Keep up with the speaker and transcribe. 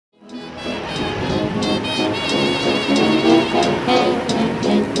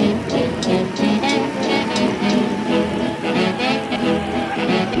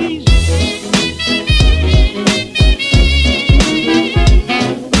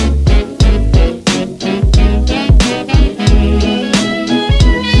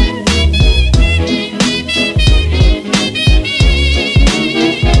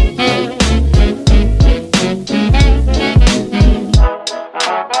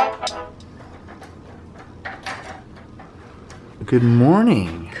Good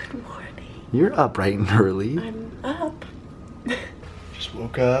morning. Good morning. You're up bright and early. I'm up. Just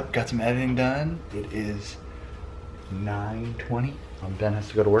woke up, got some editing done. It is 9:20. Ben has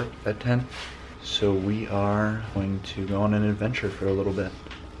to go to work at 10. So we are going to go on an adventure for a little bit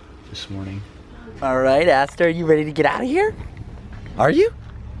this morning. All right, Aster, are you ready to get out of here? Are you?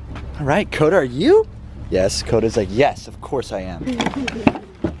 All right, Coda, are you? Yes, Coda's like, yes, of course I am.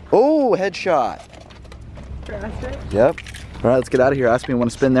 Oh, headshot. For Aster? Yep. All right, let's get out of here. Aspen, you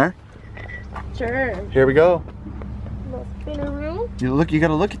want to spin there? Sure. Here we go. Little spinaroo. You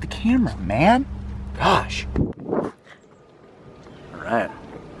gotta look at the camera, man. Gosh. All right,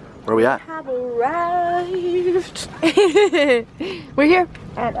 where are we at? Have arrived. We're here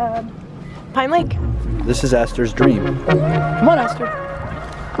at Pine Lake. This is Aster's dream. Come on, Aster.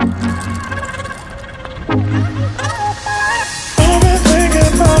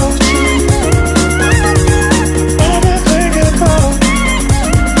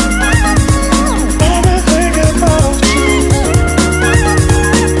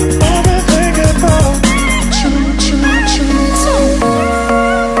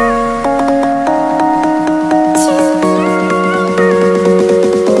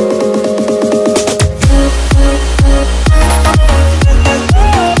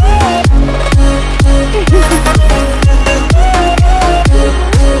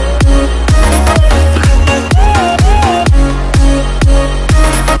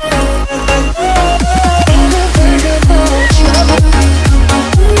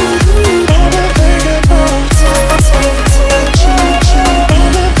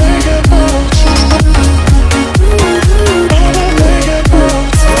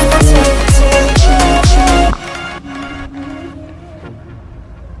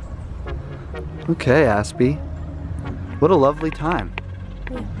 Okay, Aspie. What a lovely time.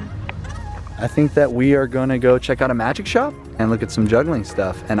 Yeah. I think that we are gonna go check out a magic shop and look at some juggling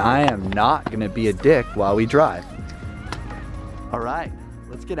stuff. And I am not gonna be a dick while we drive. All right,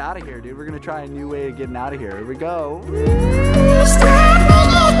 let's get out of here, dude. We're gonna try a new way of getting out of here. Here we go.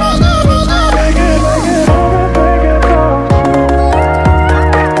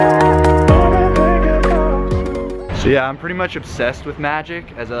 So yeah, I'm pretty much obsessed with magic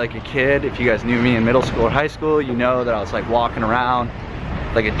as like a kid. If you guys knew me in middle school or high school, you know that I was like walking around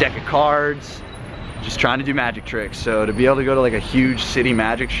like a deck of cards, just trying to do magic tricks. So to be able to go to like a huge city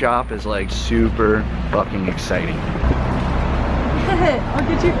magic shop is like super fucking exciting. I'll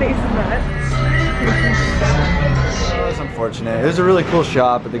get your face in that. It was unfortunate. It was a really cool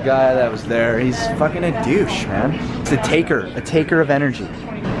shop, but the guy that was there, he's fucking a douche, man. He's a taker of energy.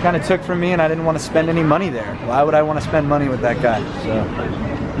 Kind of took from me, and I didn't want to spend any money there. Why would I want to spend money with that guy? So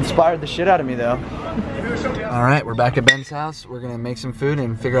inspired the shit out of me though. All right, we're back at Ben's house. We're gonna make some food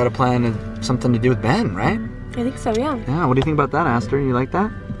and figure out a plan of something to do with Ben, right? I think so, yeah. Yeah, what do you think about that, Aster? You like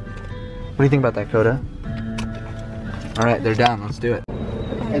that? What do you think about that, Coda? All right, they're down, let's do it.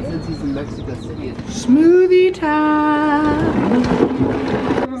 And since he's in Mexico City, Smoothie time.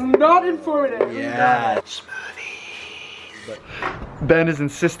 Not informative. Yeah, smoothies. Ben is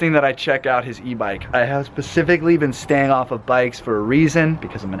insisting that I check out his e-bike. I have specifically been staying off of bikes for a reason,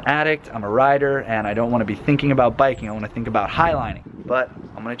 because I'm an addict, I'm a rider, and I don't want to be thinking about biking. I want to think about highlining. But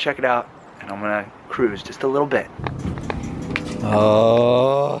I'm gonna check it out, and I'm gonna cruise just a little bit.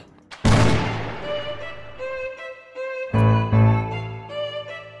 Oh.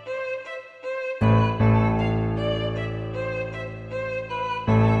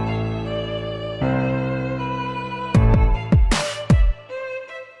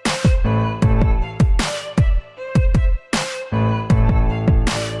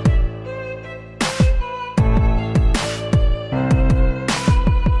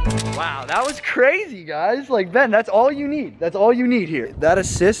 That was crazy, guys. Like, Ben, that's all you need. That's all you need here. That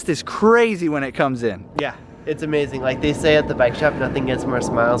assist is crazy when it comes in. yeah, it's amazing. Like they say at the bike shop, nothing gets more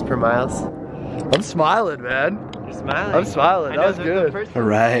smiles per miles. I'm smiling, man. You're smiling. I'm smiling. That was good. All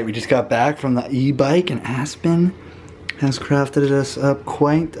right, we just got back from the e-bike, and Aspen has crafted us up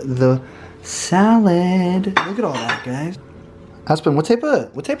quite the salad. Look at all that, guys. Aspen, what type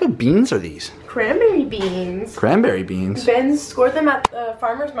of beans are these? Cranberry beans. Cranberry beans. Ben scored them at the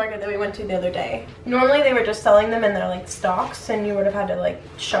farmer's market that we went to the other day. Normally they were just selling them in their like stalks and you would have had to like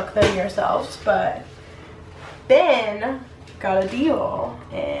shuck them yourselves, but Ben got a deal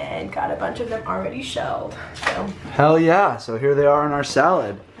and got a bunch of them already shelled. So Hell yeah, so here they are in our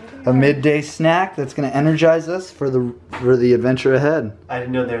salad. A midday snack that's gonna energize us for the adventure ahead. I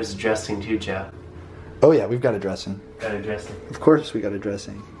didn't know there was dressing too, Joe. Oh yeah, we've got a dressing. Got a dressing. Of course we got a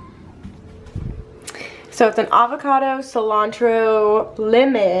dressing. So it's an avocado, cilantro,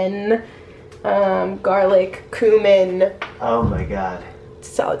 lemon, garlic, cumin, Oh my god.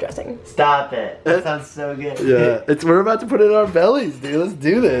 salad dressing. Stop it. That sounds so good. Yeah, we're about to put it in our bellies, dude. Let's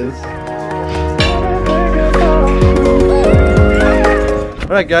do this.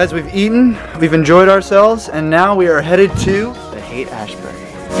 All right, guys, we've eaten, we've enjoyed ourselves, and now we are headed to The Haight-Ashbury.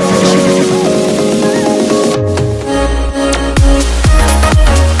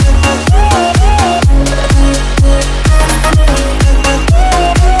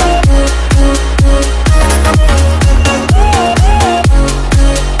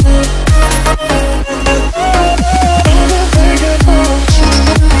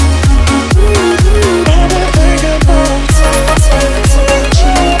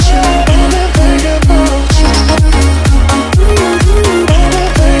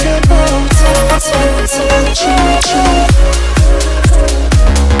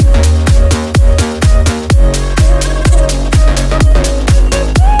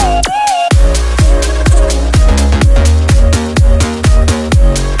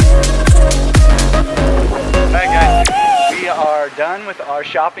 Done with our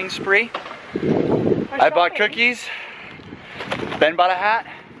shopping spree. I bought cookies. Ben bought a hat.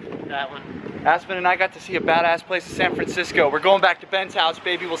 That one. Aspen and I got to see a badass place in San Francisco. We're going back to Ben's house,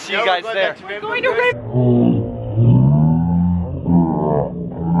 baby. We'll see you guys there. We're going to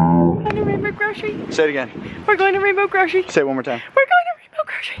Rainbow Grocery. Say it again. We're going to Rainbow Grocery. Say it one more time. We're going to Rainbow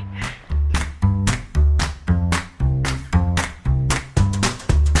Grocery.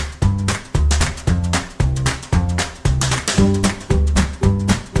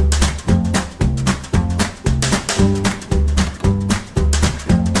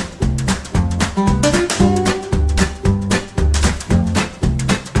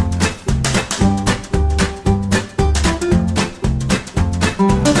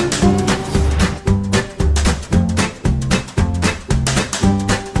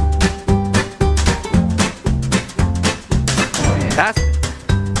 Aspen.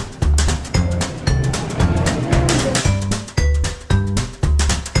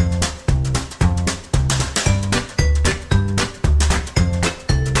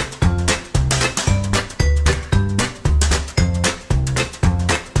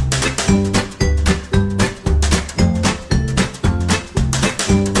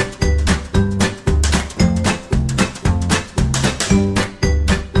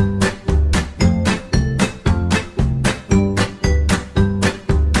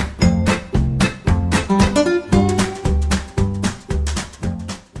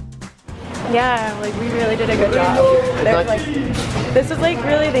 Yeah, like we really did a good job. There's like, this is like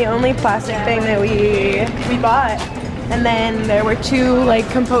really the only plastic thing that we bought. And then there were 2 like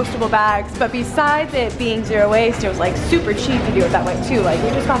compostable bags, but besides it being 0 waste, it was like super cheap to do it that way too. Like we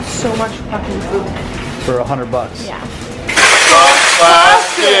just got so much fucking food. For $100. Yeah.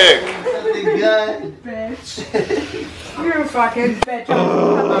 Plastic! Bitch. You're a fucking bitch.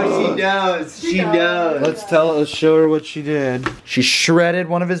 Oh, she knows. She knows. Let's show her what she did. She shredded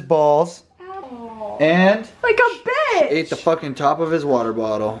one of his balls. Ow. And Like a bitch. ate the fucking top of his water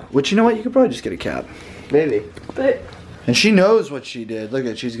bottle. Which, you know what? You could probably just get a cap. Maybe. But And she knows what she did. Look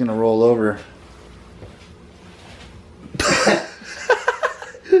at, she's gonna roll over.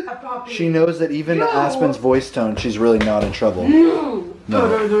 She knows that even Aspen's voice tone, she's really not in trouble. No.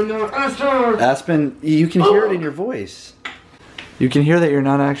 Aspen, you can hear it in your voice. You can hear that you're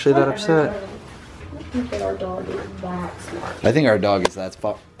not actually that upset. I think our dog is that smart. I think our dog is that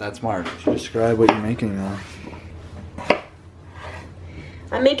smart. Could you describe what you're making though?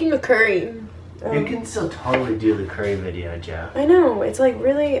 I'm making a curry. You can still totally do the curry video, Joe. I know, it's like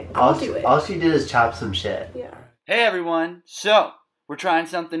really, I'll do it. All she did is chop some shit. Yeah. Hey everyone, so we're trying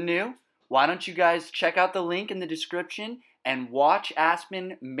something new. Why don't you guys check out the link in the description and watch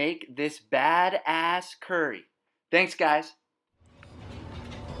Aspen make this badass curry. Thanks guys.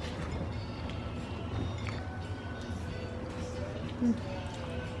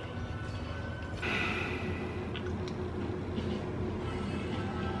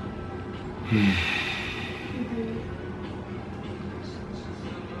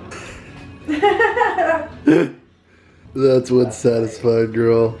 That's one satisfied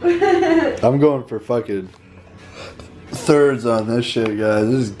girl. I'm going for fucking thirds on this shit, guys.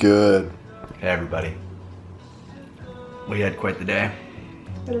 This is good. Hey everybody. We had quite the day.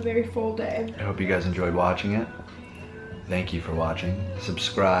 Had a very full day. I hope you guys enjoyed watching it. Thank you for watching.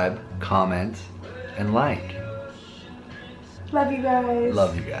 Subscribe, comment, and like. Love you guys.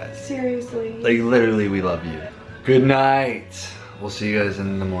 Love you guys. Seriously. Like literally, we love you. Good night. We'll see you guys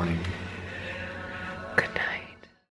in the morning.